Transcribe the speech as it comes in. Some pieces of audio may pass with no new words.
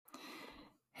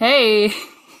Hey.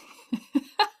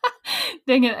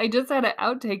 Dang it, I just had an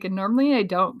outtake, and normally I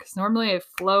don't, because normally I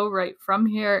flow right from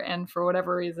here, and for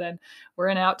whatever reason, we're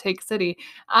in Outtake City.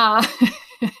 Uh,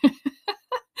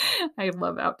 I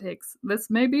love outtakes. This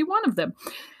may be one of them.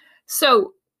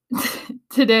 So,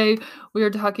 today we are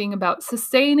talking about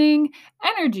sustaining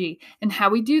energy and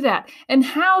how we do that, and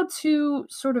how to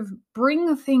sort of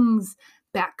bring things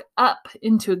back up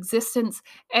into existence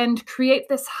and create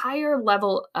this higher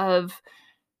level of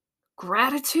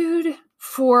gratitude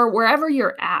for wherever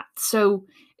you're at. So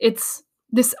it's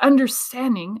this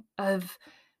understanding of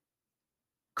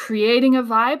creating a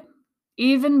vibe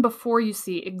even before you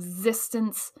see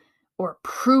existence or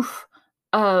proof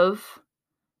of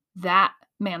that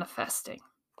manifesting.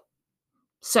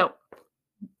 So,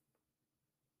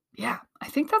 yeah, I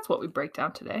think that's what we break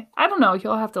down today. I don't know.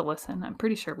 You'll have to listen. I'm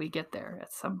pretty sure we get there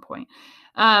at some point.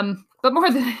 But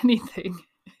more than anything,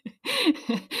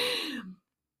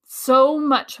 so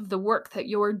much of the work that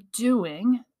you're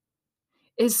doing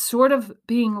is sort of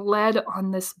being led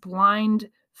on this blind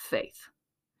faith.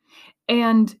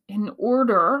 And in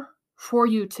order for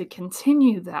you to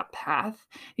continue that path,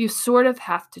 you sort of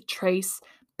have to trace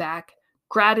back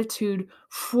gratitude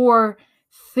for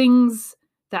things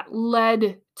that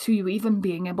led to you even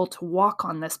being able to walk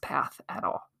on this path at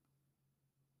all.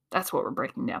 That's what we're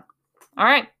breaking down. All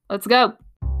right, let's go.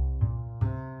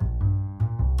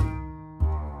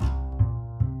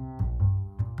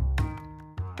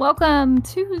 Welcome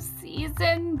to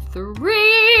season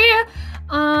 3.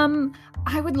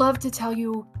 I would love to tell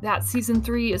you that season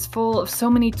 3 is full of so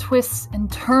many twists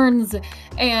and turns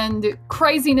and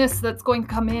craziness that's going to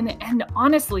come in, and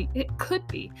honestly, it could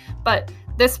be. But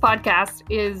this podcast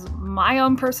is my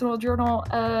own personal journal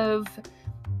of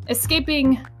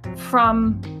escaping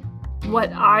from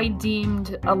what I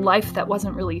deemed a life that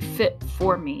wasn't really fit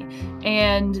for me.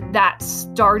 And that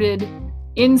started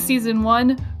in season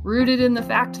 1, rooted in the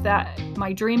fact that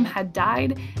my dream had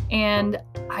died and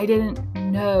I didn't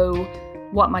know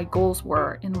what my goals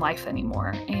were in life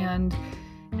anymore. And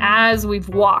as we've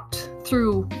walked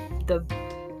through the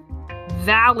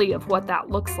valley of what that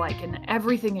looks like and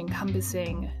everything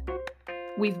encompassing,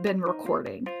 we've been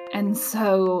recording. And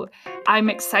so I'm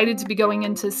excited to be going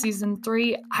into season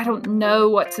 3. I don't know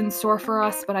what's in store for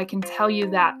us, but I can tell you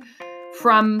that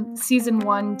from season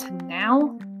 1 to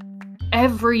now,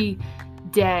 every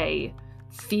day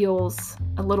feels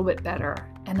a little bit better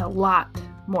and a lot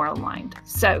more aligned.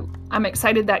 So I'm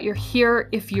excited that you're here.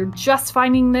 If you're just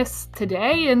finding this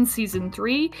today in season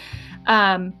 3,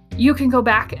 you can go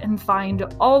back and find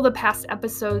all the past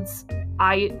episodes.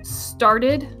 I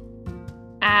started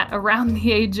at around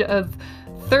the age of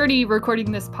 30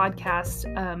 recording this podcast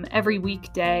every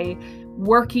weekday,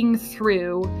 working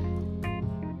through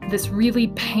this really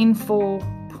painful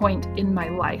point in my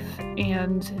life.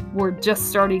 And we're just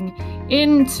starting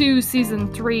into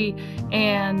season 3,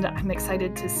 and I'm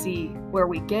excited to see where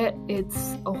we get.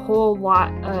 It's a whole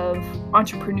lot of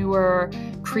entrepreneur,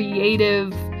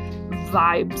 creative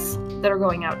vibes that are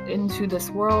going out into this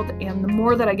world. And the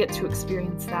more that I get to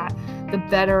experience that, the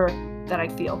better that I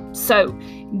feel. So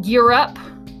gear up,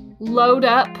 load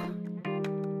up,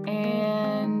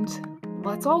 and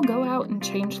let's all go out and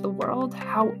change the world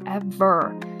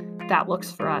however that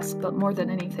looks for us. But more than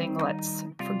anything, let's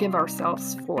forgive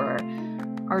ourselves for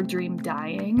our dream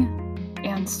dying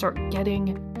and start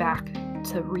getting back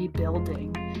to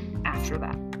rebuilding after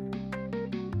that.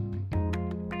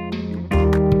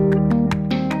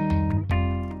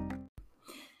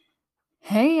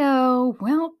 Heyo,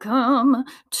 welcome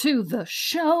to the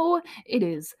show. It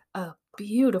is a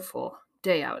beautiful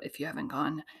day out if you haven't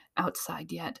gone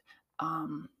outside yet.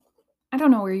 I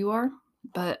don't know where you are,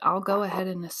 but I'll go ahead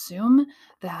and assume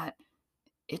that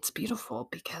it's beautiful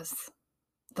because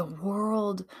the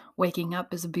world waking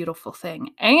up is a beautiful thing.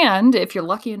 And if you're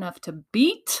lucky enough to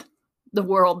beat the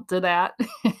world to that,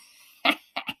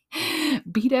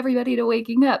 beat everybody to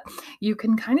waking up, you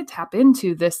can kind of tap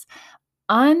into this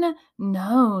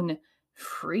unknown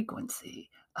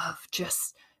frequency of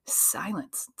just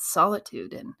silence,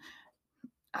 solitude, and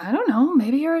I don't know,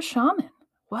 maybe you're a shaman,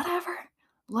 whatever.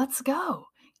 Let's go.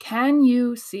 Can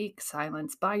you seek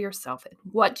silence by yourself? And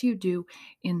what do you do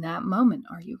in that moment?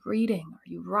 Are you reading? Are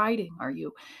you writing? Are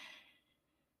you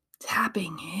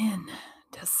tapping in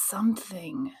to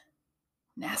something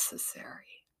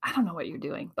necessary? I don't know what you're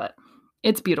doing, but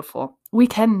it's beautiful. We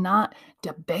cannot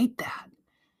debate that.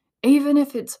 Even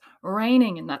if it's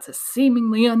raining and that's a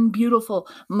seemingly unbeautiful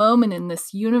moment in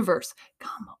this universe,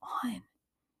 come on.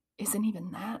 Isn't even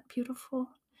that beautiful?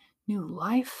 New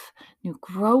life, new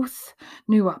growth,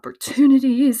 new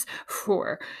opportunities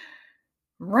for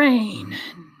rain,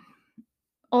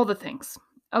 all the things.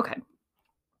 Okay.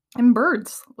 And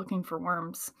birds looking for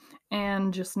worms,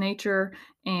 and just nature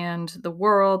and the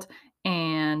world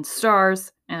and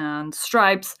stars and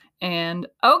stripes. And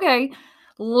okay,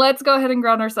 let's go ahead and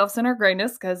ground ourselves in our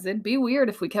greatness, because it'd be weird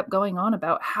if we kept going on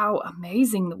about how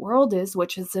amazing the world is,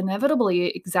 which is inevitably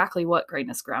exactly what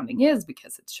greatness grounding is,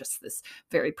 because it's just this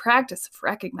very practice of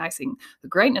recognizing the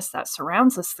greatness that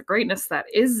surrounds us, the greatness that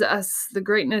is us, the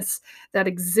greatness that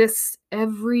exists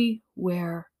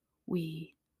everywhere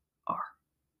we are.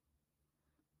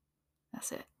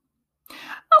 That's it.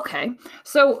 Okay.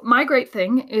 So my great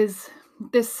thing is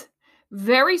this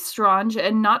very strange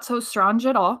and not so strange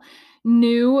at all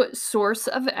new source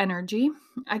of energy.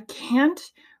 I can't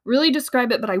really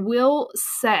describe it, but I will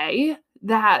say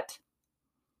that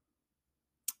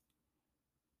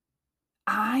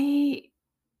I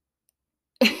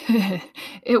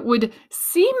it would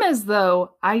seem as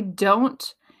though I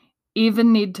don't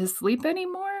even need to sleep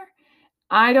anymore.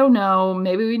 I don't know,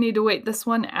 maybe we need to wait this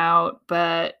one out,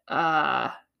 but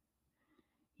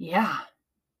yeah.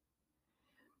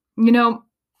 You know,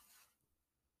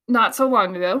 not so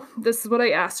long ago, this is what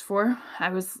I asked for. I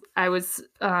was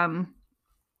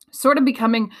sort of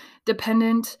becoming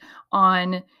dependent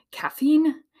on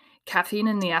caffeine, caffeine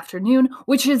in the afternoon,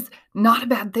 which is not a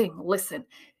bad thing. Listen,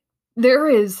 there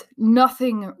is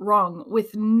nothing wrong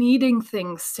with needing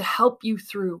things to help you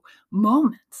through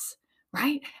moments,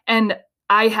 right? And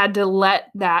I had to let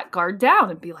that guard down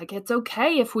and be like, it's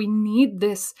okay if we need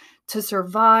this to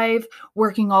survive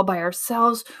working all by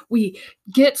ourselves. We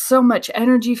get so much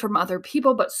energy from other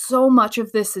people, but so much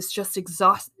of this is just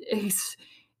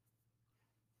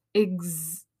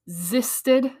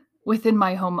existed within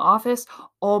my home office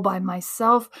all by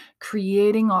myself,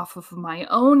 creating off of my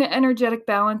own energetic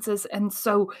balances. And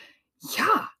so,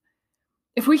 yeah,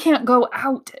 if we can't go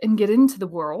out and get into the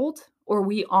world, or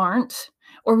we aren't,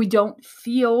 or we don't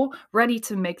feel ready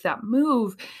to make that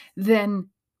move, then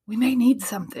we may need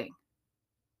something.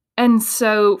 And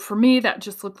so for me, that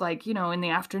just looked like, in the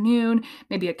afternoon,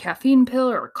 maybe a caffeine pill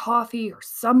or a coffee or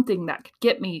something that could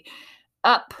get me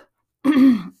up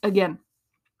again,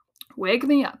 wake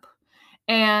me up.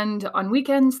 And on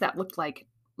weekends, that looked like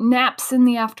naps in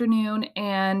the afternoon.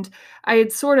 And I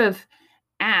had sort of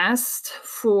asked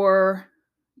for,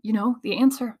 the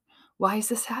answer. Why is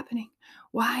this happening?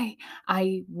 Why?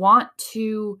 I want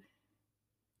to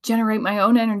generate my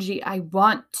own energy. I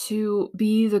want to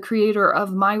be the creator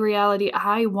of my reality.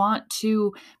 I want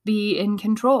to be in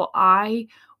control. I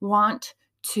want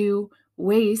to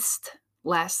waste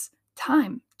less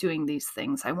time doing these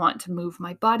things. I want to move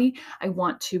my body. I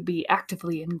want to be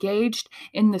actively engaged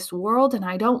in this world, and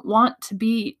I don't want to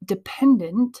be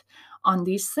dependent on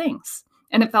these things.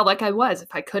 And it felt like I was.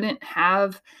 If I couldn't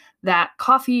have that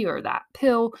coffee or that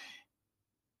pill,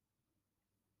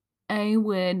 I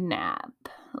would nap.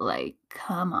 Like,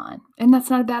 come on. And that's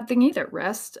not a bad thing either.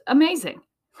 Rest, amazing,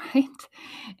 right?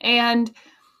 And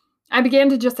I began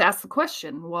to just ask the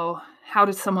question, well, how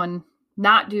does someone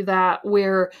not do that?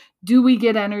 Where do we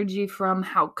get energy from?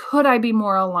 How could I be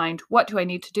more aligned? What do I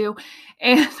need to do?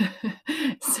 And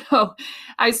so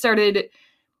I started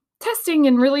testing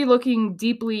and really looking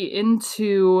deeply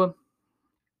into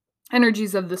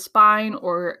energies of the spine,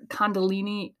 or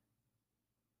Kundalini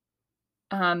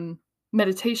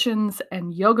meditations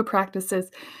and yoga practices,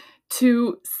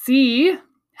 to see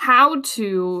how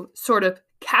to sort of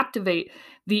captivate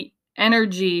the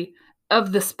energy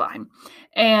of the spine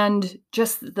and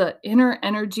just the inner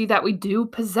energy that we do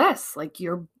possess. Like,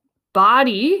 your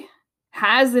body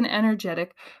has an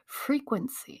energetic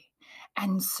frequency.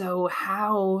 And so,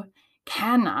 how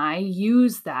can I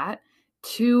use that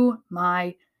to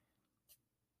my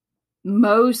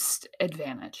most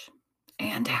advantage?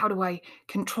 And how do I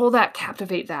control that,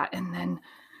 captivate that, and then,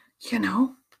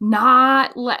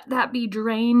 not let that be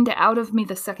drained out of me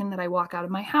the second that I walk out of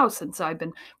my house? And so I've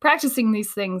been practicing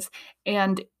these things,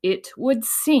 and it would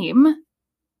seem,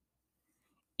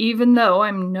 even though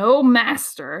I'm no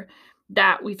master,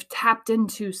 that we've tapped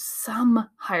into some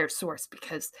higher source,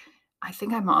 because I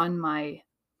think I'm on my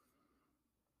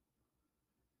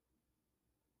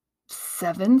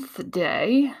 7th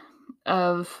day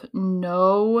of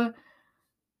no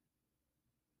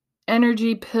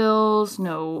energy pills,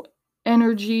 no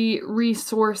energy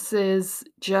resources,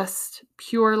 just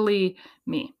purely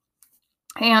me.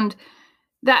 And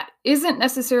that isn't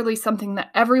necessarily something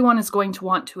that everyone is going to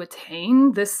want to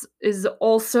attain. This is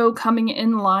also coming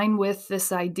in line with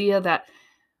this idea that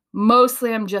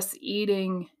mostly I'm just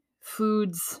eating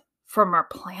foods from our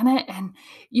planet. And,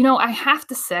 I have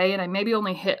to say, and I maybe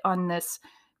only hit on this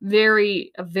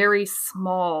a very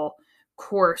small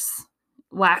course,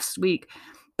 last week.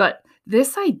 But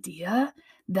this idea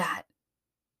that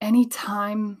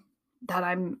anytime that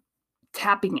I'm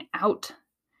tapping out,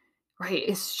 right,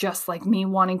 it's just like me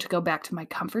wanting to go back to my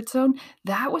comfort zone.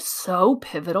 That was so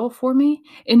pivotal for me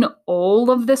in all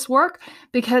of this work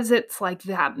because it's like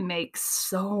that makes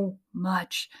so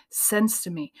much sense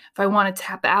to me. If I want to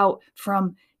tap out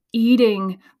from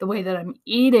eating the way that I'm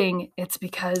eating, it's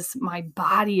because my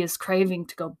body is craving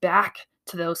to go back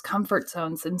to those comfort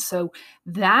zones. And so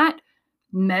that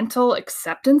mental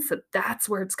acceptance that that's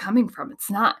where it's coming from. It's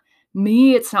not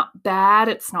me, it's not bad,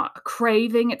 it's not a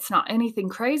craving, it's not anything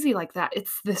crazy like that.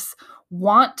 It's this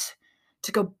want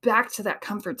to go back to that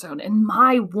comfort zone and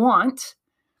my want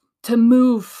to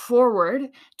move forward,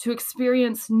 to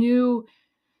experience new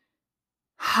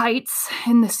heights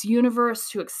in this universe,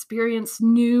 to experience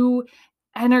new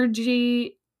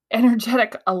energetic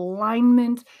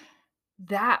alignment.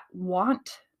 That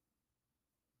want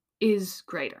is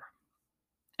greater.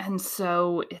 And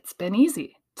so it's been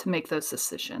easy to make those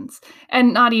decisions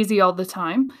and not easy all the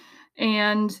time.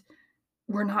 And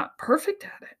we're not perfect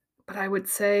at it, but I would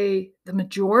say the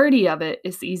majority of it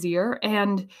is easier.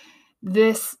 And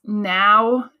this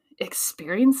now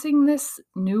experiencing this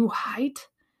new height,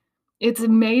 it's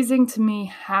amazing to me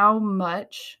how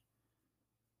much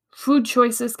food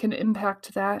choices can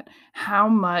impact that, how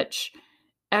much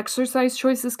exercise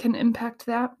choices can impact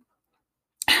that,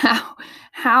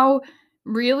 how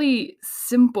really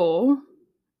simple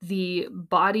the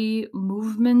body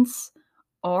movements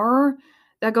are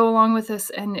that go along with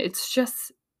this. And it's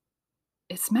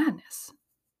madness.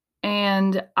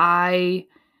 And I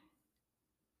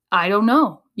don't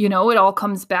know. It all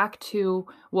comes back to,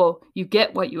 well, you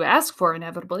get what you ask for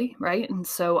inevitably, right? And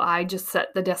so I just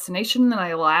set the destination and I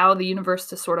allow the universe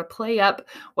to sort of play up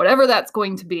whatever that's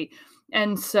going to be.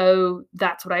 And so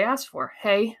that's what I asked for.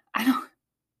 Hey,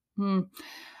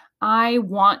 I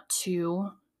want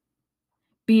to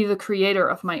be the creator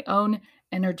of my own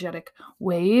energetic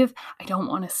wave. I don't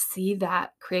want to see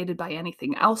that created by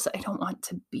anything else. I don't want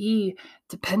to be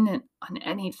dependent on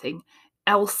anything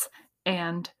else,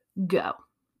 and go.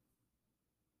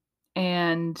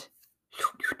 And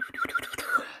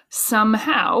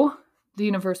somehow the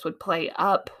universe would play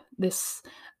up this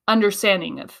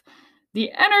understanding of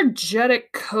the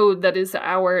energetic code that is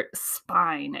our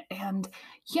spine. And,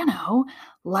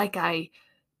 like I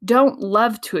don't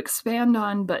love to expand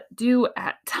on, but do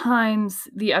at times,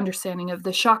 the understanding of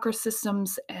the chakra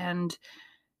systems and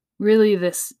really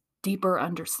this deeper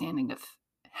understanding of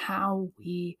how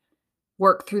we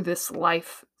work through this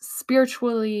life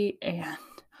spiritually and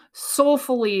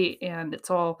soulfully, and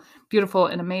it's all beautiful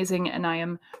and amazing, and I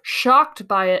am shocked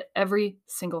by it every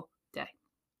single day.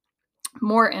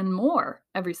 More and more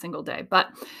every single day. But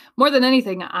more than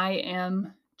anything, I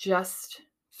am just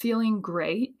feeling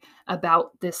great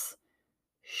about this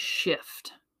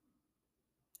shift.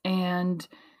 And,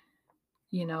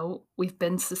 we've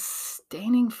been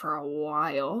sustaining for a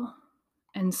while.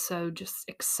 And so just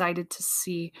excited to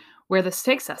see where this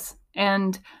takes us.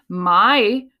 And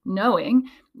my knowing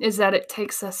is that it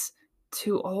takes us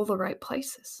to all the right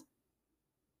places.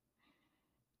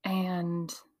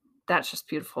 And that's just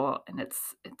beautiful. And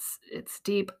it's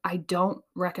deep. I don't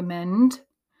recommend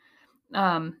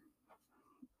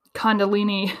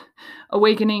Kundalini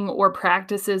awakening or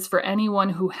practices for anyone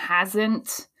who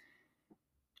hasn't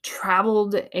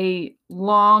traveled a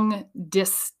long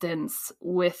distance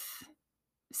with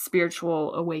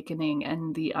spiritual awakening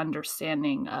and the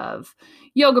understanding of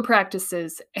yoga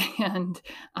practices and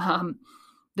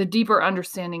the deeper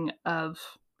understanding of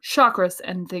chakras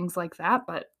and things like that.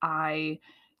 But I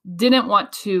didn't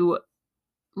want to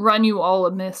run you all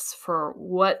amiss for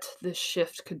what this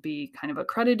shift could be kind of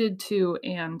accredited to.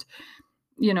 And,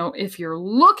 if you're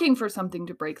looking for something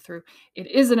to break through, it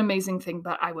is an amazing thing,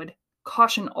 but I would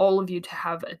caution all of you to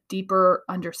have a deeper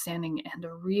understanding and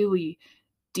a really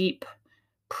deep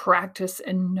practice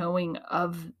and knowing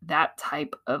of that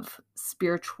type of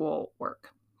spiritual work.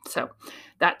 So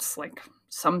that's like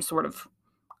some sort of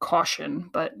caution,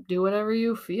 but do whatever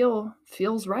you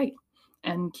feels right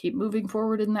and keep moving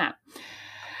forward in that.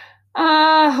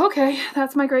 Okay,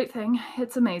 that's my great thing.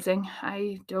 It's amazing.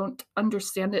 I don't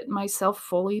understand it myself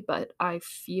fully, but I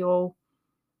feel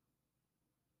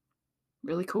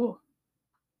really cool.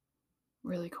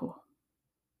 Really cool.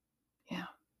 Yeah.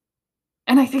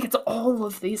 And I think it's all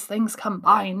of these things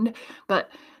combined, but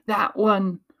that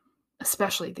one,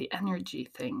 especially the energy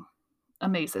thing,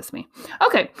 amazes me.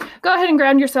 Okay, go ahead and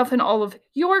ground yourself in all of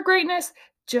your greatness.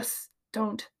 Just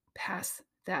don't pass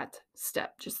that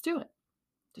step. Just do it.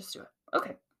 Just do it.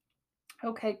 Okay.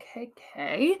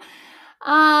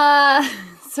 Uh,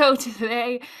 so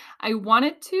today I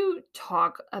wanted to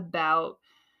talk about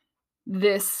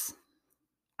this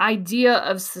idea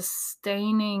of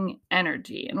sustaining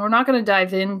energy. And we're not going to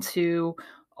dive into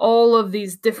all of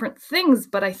these different things,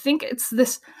 but I think it's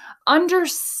this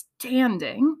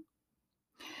understanding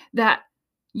that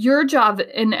your job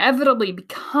inevitably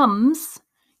becomes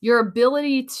your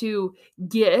ability to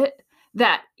get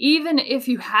that even if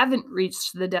you haven't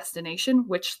reached the destination,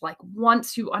 which, like,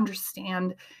 once you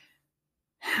understand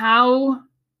how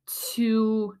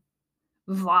to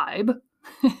vibe,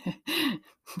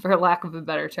 for lack of a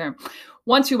better term,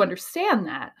 once you understand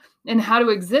that and how to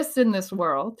exist in this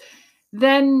world,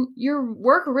 then your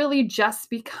work really just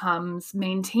becomes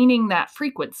maintaining that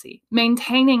frequency,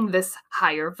 maintaining this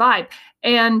higher vibe.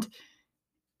 And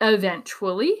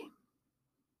eventually,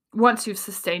 once you've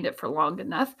sustained it for long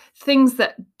enough, things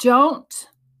that don't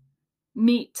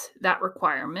meet that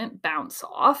requirement bounce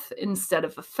off instead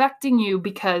of affecting you,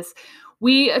 because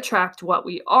we attract what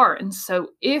we are. And so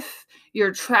if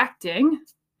you're attracting,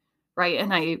 right,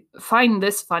 and I find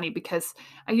this funny because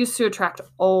I used to attract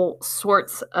all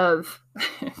sorts of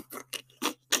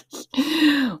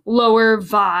lower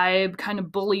vibe, kind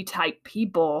of bully type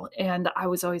people. And I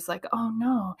was always like, oh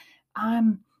no,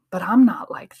 but I'm not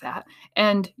like that.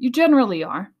 And you generally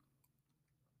are.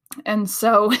 And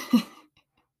so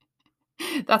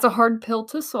that's a hard pill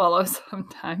to swallow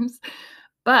sometimes.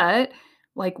 But,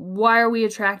 like, why are we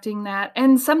attracting that?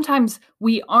 And sometimes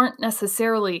we aren't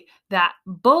necessarily that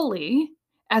bully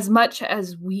as much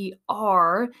as we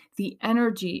are the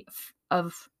energy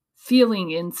of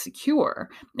feeling insecure.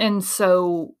 And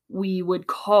so we would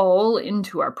call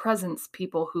into our presence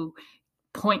people who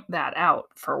point that out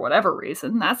for whatever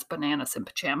reason. That's bananas in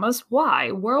pajamas.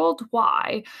 Why? World,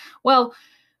 why? Well,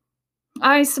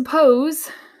 I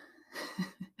suppose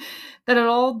that it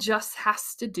all just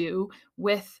has to do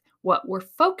with what we're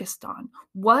focused on,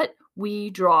 what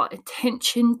we draw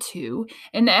attention to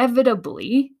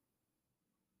inevitably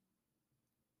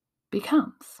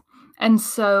becomes. And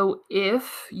so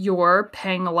if you're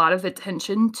paying a lot of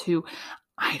attention to,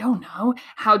 I don't know,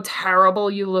 how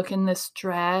terrible you look in this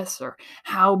dress, or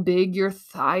how big your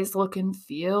thighs look and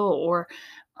feel, or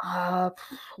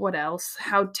what else?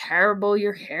 How terrible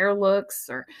your hair looks,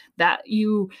 or that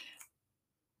you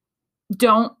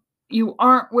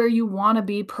aren't where you want to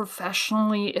be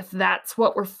professionally, if that's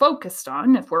what we're focused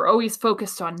on, if we're always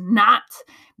focused on not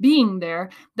being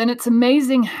there, then it's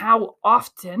amazing how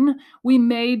often we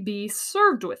may be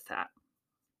served with that,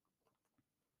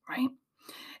 right?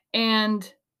 And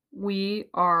we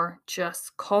are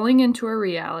just calling into our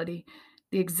reality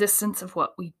the existence of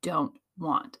what we don't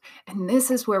want. And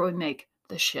this is where we make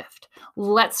the shift.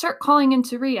 Let's start calling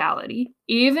into reality,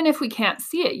 even if we can't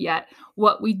see it yet,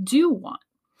 what we do want.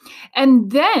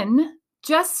 And then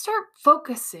just start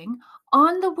focusing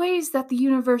on the ways that the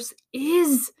universe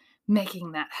is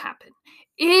making that happen,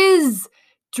 is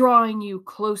drawing you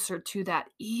closer to that,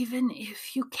 even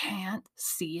if you can't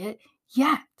see it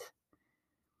yet.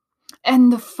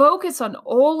 And the focus on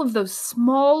all of those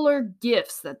smaller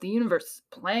gifts that the universe is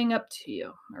playing up to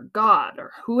you, or God,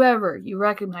 or whoever you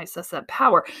recognize as that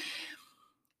power,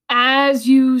 as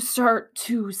you start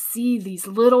to see these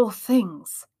little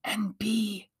things and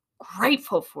be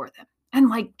grateful for them, and,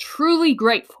 like, truly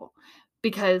grateful,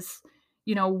 because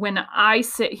when I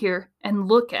sit here and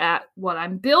look at what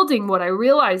I'm building, what I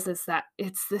realize is that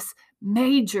it's this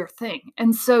major thing.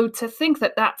 And so to think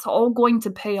that that's all going to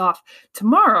pay off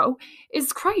tomorrow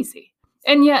is crazy.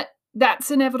 And yet that's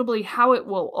inevitably how it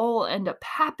will all end up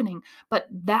happening. But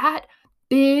that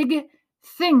big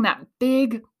thing, that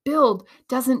big build,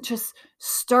 doesn't just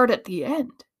start at the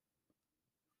end,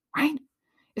 right?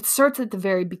 It starts at the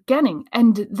very beginning.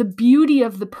 And the beauty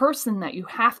of the person that you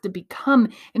have to become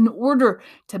in order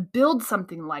to build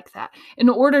something like that, in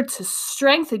order to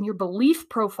strengthen your belief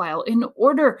profile, in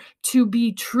order to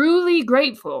be truly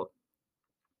grateful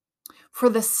for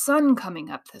the sun coming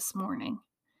up this morning,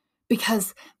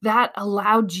 because that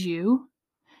allowed you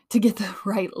to get the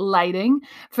right lighting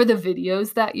for the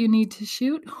videos that you need to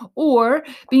shoot, or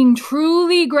being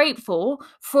truly grateful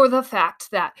for the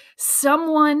fact that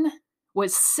someone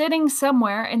was sitting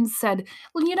somewhere and said,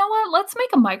 well, you know what? Let's make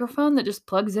a microphone that just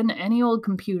plugs into any old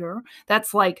computer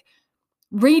that's like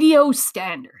radio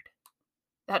standard,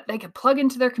 that they could plug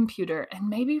into their computer and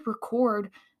maybe record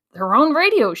their own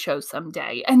radio show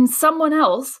someday. And someone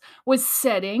else was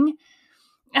sitting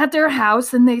at their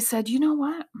house and they said, you know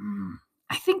what?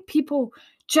 I think people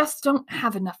just don't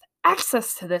have enough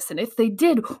access to this? And if they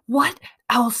did, what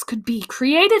else could be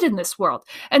created in this world?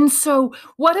 And so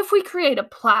what if we create a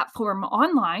platform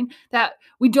online that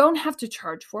we don't have to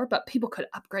charge for, but people could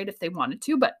upgrade if they wanted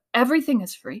to, but everything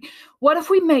is free? What if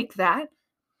we make that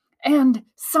and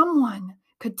someone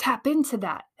could tap into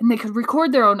that and they could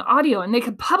record their own audio and they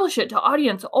could publish it to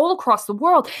audience all across the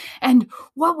world? And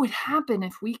what would happen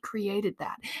if we created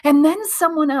that? And then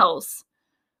someone else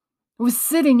was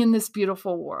sitting in this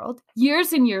beautiful world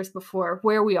years and years before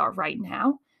where we are right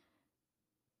now,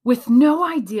 with no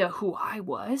idea who I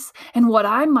was and what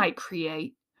I might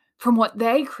create from what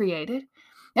they created.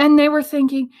 And they were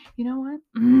thinking, you know what?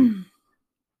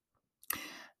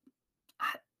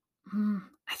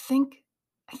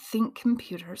 I think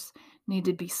computers need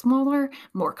to be smaller,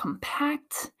 more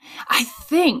compact. I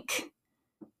think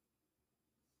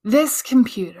this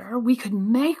computer, we could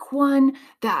make one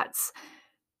that's,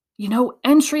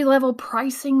 entry-level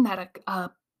pricing that a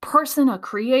person, a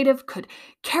creative, could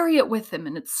carry it with them.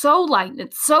 And it's so light and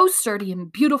it's so sturdy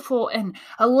and beautiful and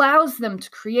allows them to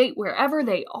create wherever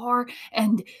they are.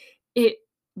 And it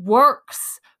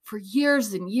works for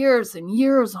years and years and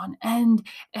years on end.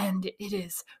 And it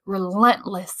is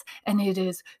relentless and it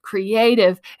is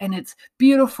creative and it's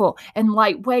beautiful and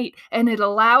lightweight. And it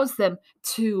allows them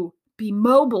to be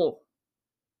mobile.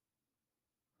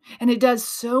 And it does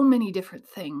so many different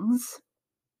things.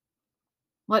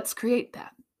 Let's create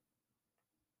that.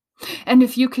 And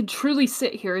if you could truly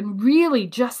sit here and really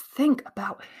just think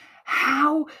about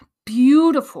how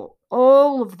beautiful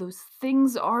all of those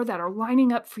things are that are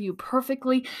lining up for you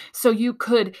perfectly, so you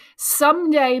could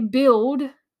someday build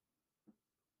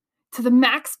to the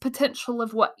max potential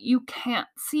of what you can't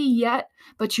see yet,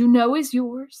 but you know is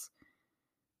yours.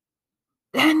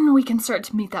 Then we can start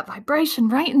to meet that vibration,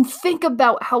 right? And think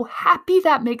about how happy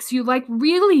that makes you. Like,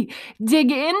 really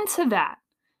dig into that.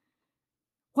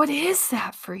 What is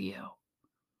that for you?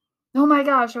 Oh my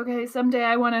gosh, okay, someday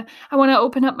I want to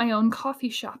open up my own coffee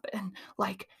shop. And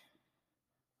like,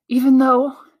 even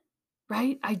though,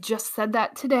 right, I just said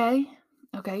that today,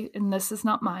 okay, and this is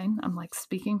not mine. I'm like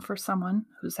speaking for someone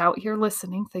who's out here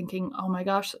listening, thinking, oh my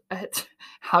gosh,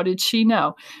 how did she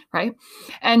know, right?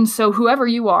 And so whoever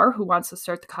you are who wants to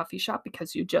start the coffee shop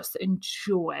because you just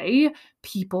enjoy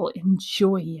people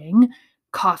enjoying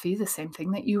coffee, the same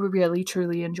thing that you really,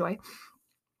 truly enjoy,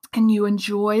 and you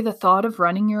enjoy the thought of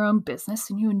running your own business,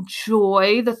 and you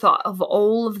enjoy the thought of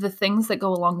all of the things that go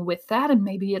along with that, and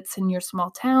maybe it's in your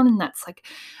small town, and that's like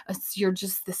you're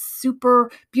just this super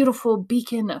beautiful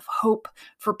beacon of hope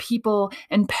for people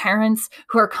and parents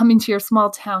who are coming to your small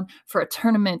town for a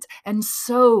tournament, and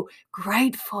so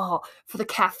grateful for the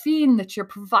caffeine that you're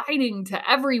providing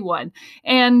to everyone.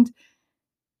 And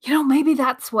maybe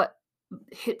that's what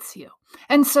hits you.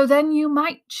 And so then you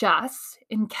might just,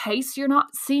 in case you're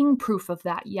not seeing proof of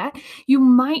that yet, you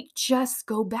might just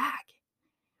go back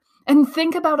and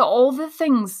think about all the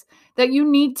things that you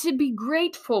need to be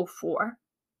grateful for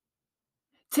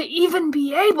to even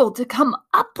be able to come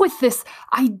up with this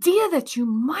idea that you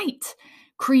might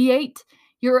create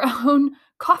your own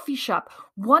coffee shop.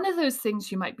 One of those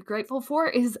things you might be grateful for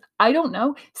is, I don't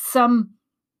know,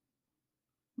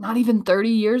 not even 30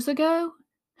 years ago,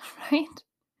 right?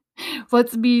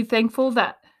 Let's be thankful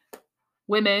that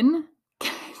women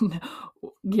can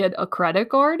get a credit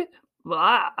card.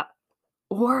 Blah.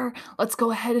 Or let's go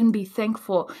ahead and be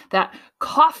thankful that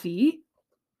coffee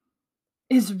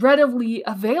is readily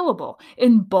available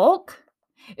in bulk,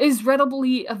 is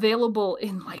readily available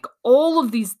in like all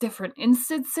of these different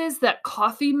instances, that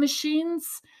coffee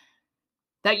machines,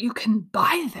 that you can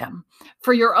buy them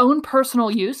for your own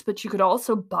personal use, but you could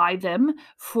also buy them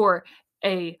for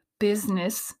a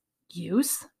business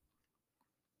use,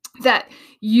 that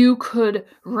you could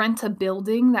rent a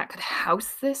building that could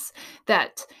house this,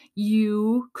 that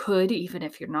you could, even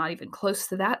if you're not even close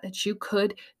to that, that you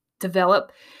could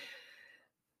develop.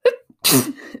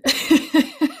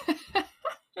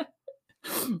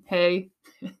 Hey,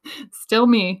 still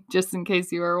me, just in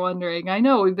case you were wondering. I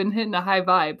know we've been hitting a high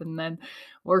vibe and then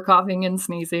we're coughing and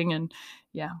sneezing and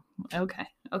yeah, okay.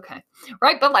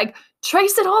 Right, but like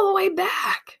trace it all the way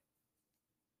back.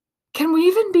 Can we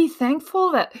even be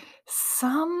thankful that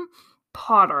some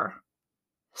potter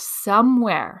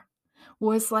somewhere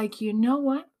was like, you know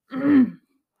what?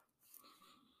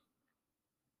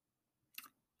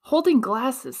 Holding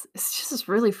glasses is just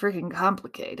really freaking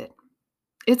complicated.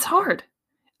 It's hard.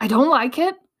 I don't like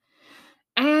it.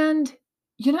 And,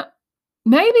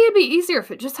 maybe it'd be easier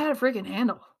if it just had a freaking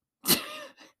handle.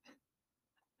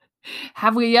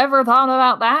 Have we ever thought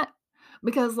about that?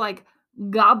 Because, like,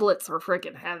 goblets are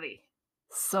freaking heavy.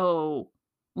 So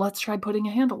let's try putting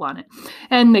a handle on it.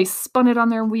 And they spun it on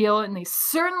their wheel, and they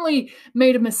certainly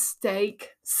made a mistake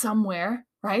somewhere,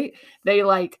 right? They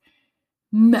like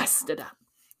messed it up.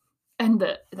 And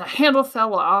the handle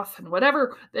fell off, and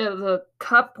whatever the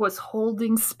cup was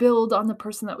holding spilled on the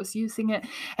person that was using it.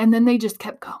 And then they just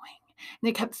kept going.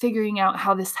 They kept figuring out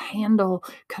how this handle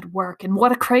could work. And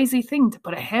what a crazy thing to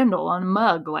put a handle on a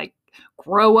mug. Like,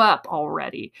 grow up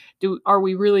already.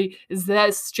 Is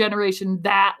this generation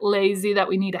that lazy that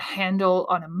we need a handle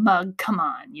on a mug? Come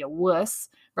on, you wuss,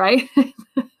 right?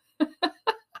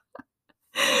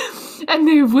 And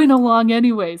they went along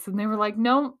anyways. And they were like,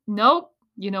 no, nope.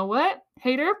 You know what,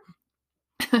 hater?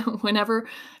 Whenever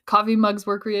coffee mugs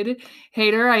were created,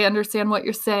 hater, I understand what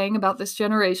you're saying about this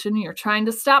generation. You're trying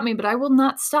to stop me, but I will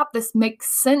not stop. This makes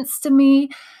sense to me.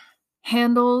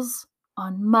 Handles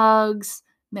on mugs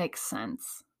makes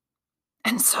sense.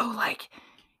 And so, like,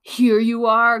 here you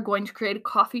are going to create a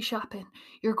coffee shop, and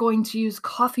you're going to use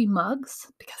coffee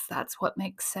mugs because that's what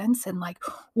makes sense. And like,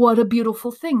 what a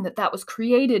beautiful thing that was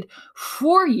created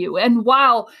for you. And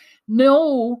while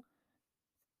no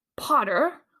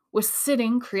potter was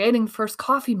sitting creating the first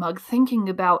coffee mug, thinking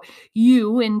about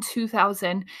you in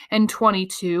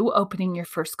 2022 opening your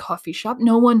first coffee shop,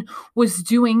 no one was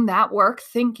doing that work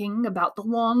thinking about the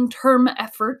long-term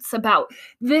efforts, about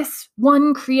this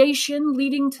one creation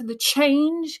leading to the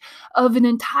change of an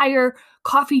entire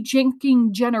coffee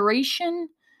drinking generation.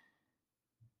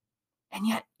 And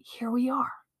yet here we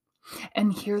are,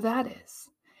 and here that is.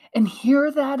 And here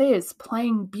that is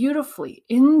playing beautifully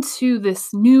into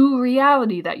this new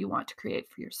reality that you want to create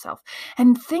for yourself.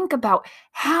 And think about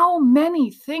how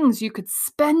many things you could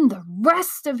spend the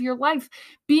rest of your life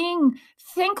being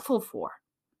thankful for.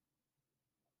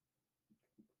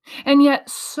 And yet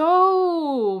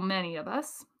so many of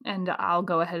us, and I'll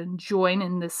go ahead and join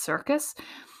in this circus,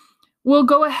 will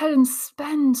go ahead and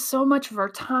spend so much of our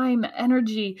time,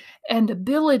 energy, and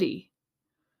ability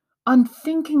on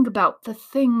thinking about the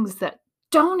things that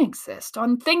don't exist,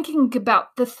 on thinking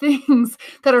about the things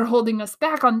that are holding us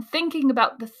back, on thinking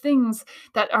about the things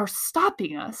that are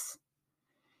stopping us,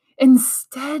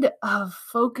 instead of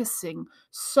focusing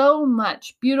so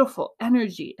much beautiful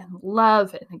energy and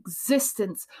love and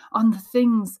existence on the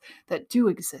things that do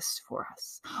exist for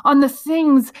us, on the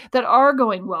things that are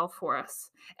going well for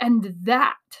us. And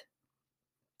that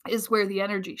is where the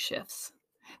energy shifts.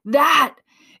 That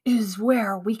is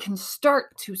where we can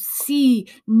start to see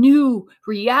new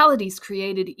realities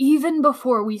created even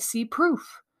before we see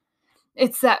proof.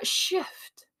 It's that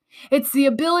shift. It's the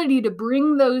ability to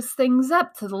bring those things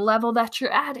up to the level that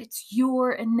you're at. It's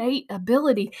your innate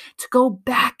ability to go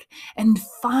back and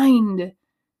find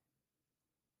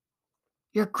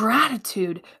your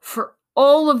gratitude for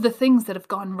all of the things that have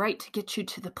gone right to get you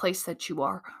to the place that you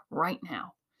are right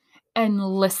now. And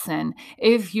listen,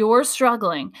 if you're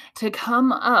struggling to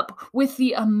come up with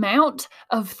the amount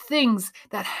of things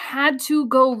that had to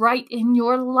go right in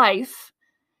your life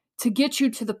to get you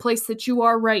to the place that you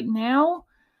are right now,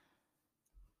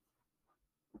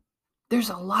 there's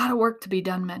a lot of work to be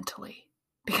done mentally.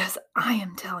 Because I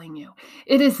am telling you,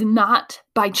 it is not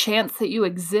by chance that you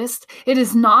exist. It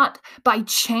is not by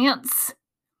chance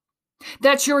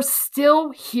that you're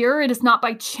still here. It is not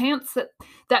by chance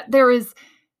that there is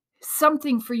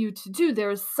something for you to do.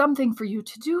 There is something for you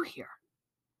to do here.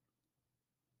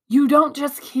 You don't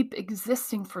just keep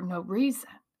existing for no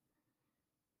reason.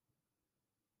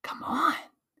 Come on.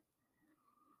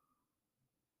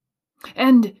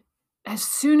 And as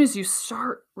soon as you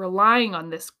start relying on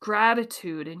this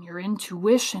gratitude and your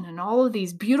intuition and all of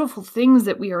these beautiful things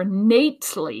that we are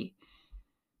innately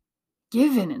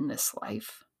given in this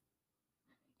life,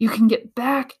 you can get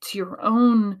back to your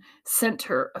own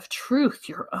center of truth,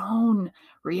 your own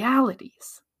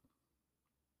realities.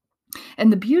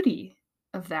 And the beauty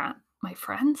of that, my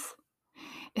friends,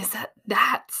 is that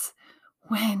that's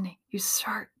when you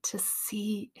start to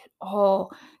see it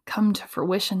all come to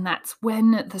fruition. That's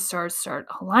when the stars start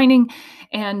aligning.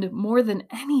 And more than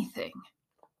anything,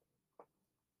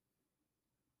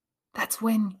 that's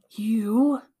when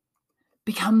you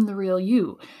become the real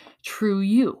you, true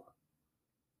you.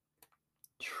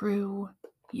 True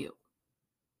you.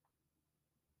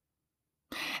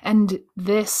 And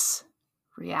this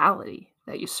reality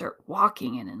that you start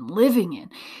walking in and living in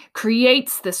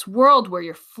creates this world where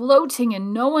you're floating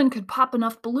and no one could pop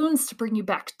enough balloons to bring you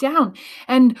back down.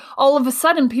 And all of a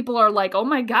sudden people are like, oh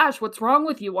my gosh, what's wrong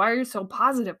with you? Why are you so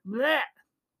positive? Blech.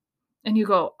 And you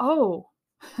go, oh,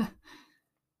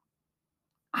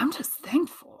 I'm just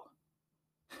thankful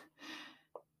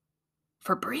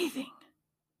for breathing.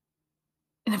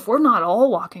 And if we're not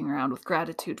all walking around with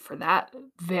gratitude for that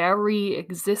very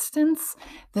existence,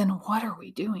 then what are we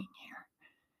doing here?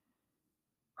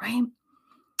 Right?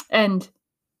 And,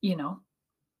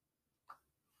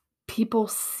 people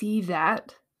see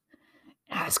that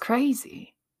as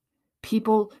crazy.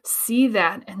 People see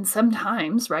that, and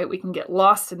sometimes, right, we can get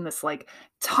lost in this like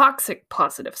toxic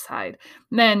positive side.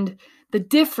 And the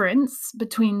difference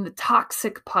between the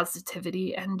toxic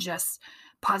positivity and just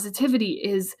positivity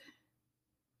is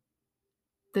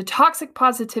the toxic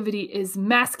positivity is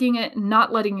masking it,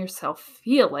 not letting yourself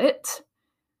feel it,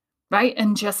 right?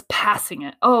 And just passing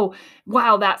it. Oh,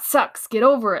 wow, that sucks. Get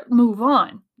over it. Move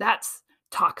on. That's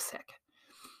toxic.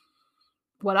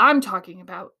 What I'm talking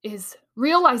about is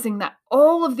realizing that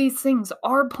all of these things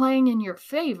are playing in your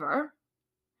favor,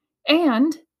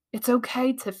 and it's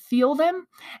okay to feel them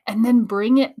and then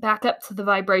bring it back up to the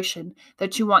vibration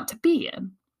that you want to be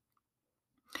in.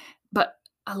 But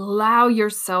allow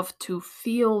yourself to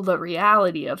feel the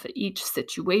reality of each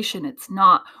situation. It's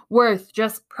not worth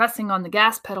just pressing on the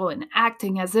gas pedal and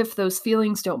acting as if those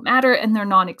feelings don't matter and they're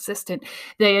non-existent.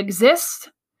 They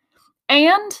exist,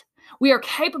 and we are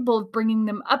capable of bringing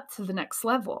them up to the next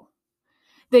level.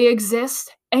 They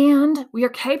exist, and we are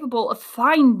capable of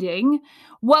finding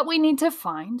what we need to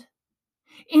find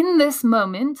in this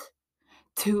moment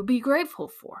to be grateful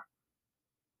for.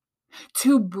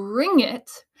 To bring it,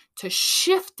 to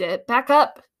shift it back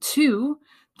up to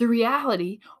the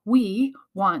reality we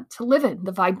want to live in,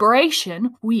 the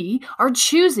vibration we are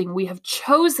choosing. We have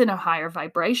chosen a higher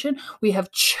vibration. We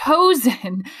have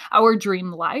chosen our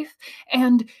dream life,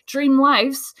 and dream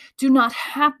lives do not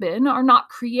happen, are not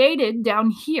created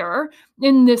down here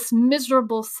in this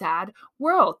miserable, sad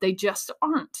world. They just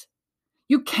aren't.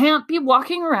 You can't be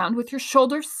walking around with your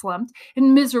shoulders slumped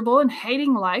and miserable and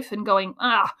hating life and going,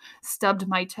 stubbed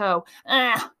my toe,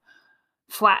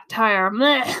 flat tire,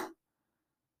 meh.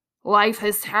 Life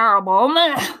is terrible.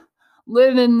 Meh.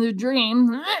 Living the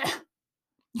dream. Meh.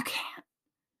 You can't.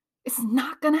 It's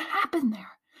not going to happen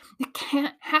there. It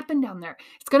can't happen down there.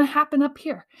 It's going to happen up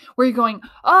here where you're going,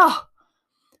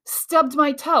 stubbed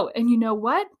my toe. And you know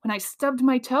what? When I stubbed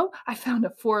my toe, I found a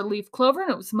 4-leaf clover,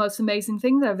 and it was the most amazing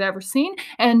thing that I've ever seen.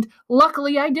 And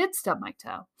luckily I did stub my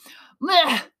toe.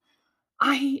 Meh.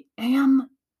 I am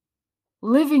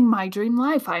living my dream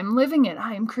life. I am living it.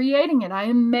 I am creating it. I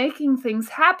am making things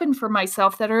happen for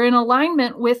myself that are in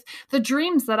alignment with the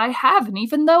dreams that I have. And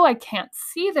even though I can't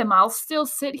see them, I'll still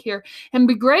sit here and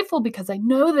be grateful because I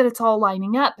know that it's all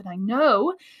lining up. And I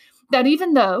know that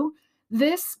even though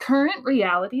this current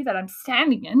reality that I'm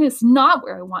standing in is not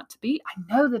where I want to be, I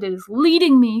know that it is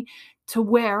leading me to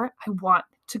where I want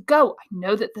to go. I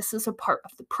know that this is a part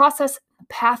of the process, the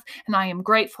path, and I am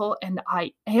grateful, and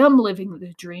I am living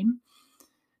the dream.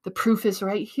 The proof is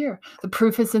right here. The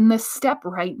proof is in this step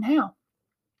right now.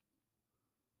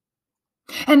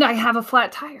 And I have a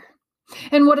flat tire.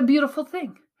 And what a beautiful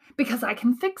thing, because I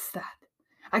can fix that.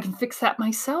 I can fix that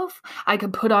myself. I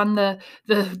could put on the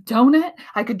donut.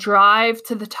 I could drive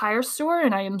to the tire store,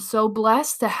 and I am so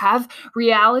blessed to have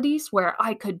realities where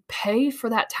I could pay for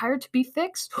that tire to be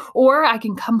fixed, or I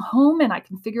can come home and I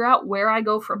can figure out where I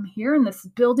go from here. And this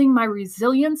is building my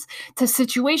resilience to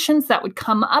situations that would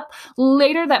come up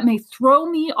later that may throw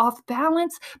me off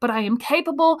balance, but I am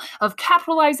capable of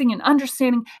capitalizing and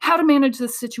understanding how to manage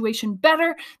this situation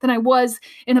better than I was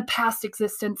in a past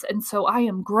existence. And so I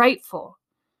am grateful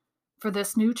for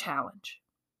this new challenge.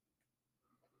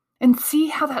 And see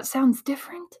how that sounds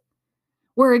different?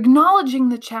 We're acknowledging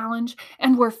the challenge,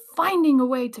 and we're finding a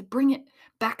way to bring it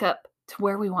back up to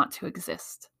where we want to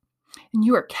exist. And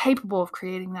you are capable of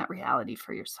creating that reality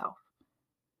for yourself.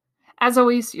 As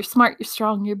always, you're smart, you're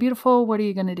strong, you're beautiful. What are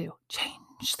you going to do?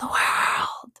 Change the world.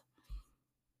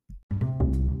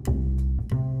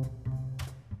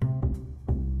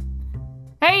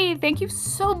 Hey, thank you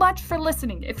so much for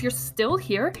listening. If you're still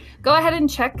here, go ahead and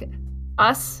check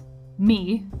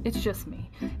it's just me,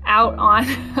 out on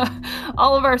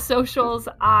all of our socials.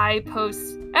 I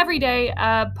post every day,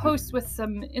 post with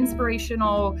some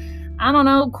inspirational,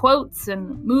 quotes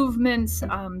and movements,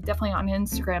 definitely on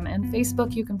Instagram and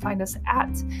Facebook. You can find us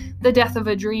at The Death of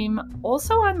a Dream,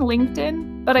 also on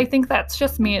LinkedIn, but I think that's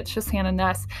just me. It's just Hannah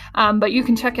Nuss. But you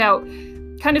can check out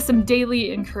kind of some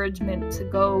daily encouragement to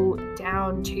go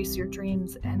down, chase your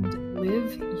dreams, and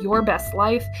live your best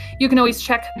life. You can always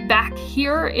check back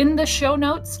here in the show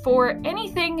notes for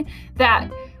anything that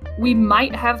we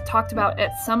might have talked about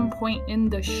at some point in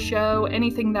the show,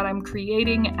 anything that I'm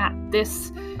creating at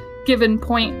this given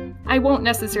point I won't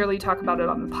necessarily talk about it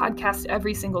on the podcast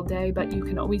every single day, but you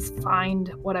can always find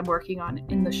what I'm working on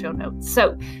in the show notes.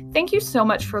 So thank you so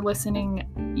much for listening.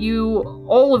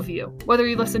 All of you, whether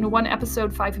you listen to one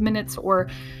episode, 5 minutes or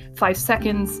 5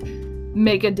 seconds,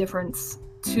 make a difference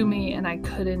to me, and I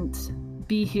couldn't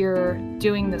be here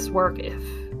doing this work if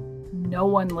no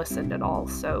one listened at all.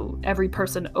 So every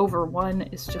person over 1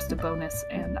 is just a bonus,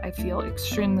 and I feel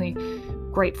extremely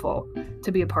grateful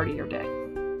to be a part of your day.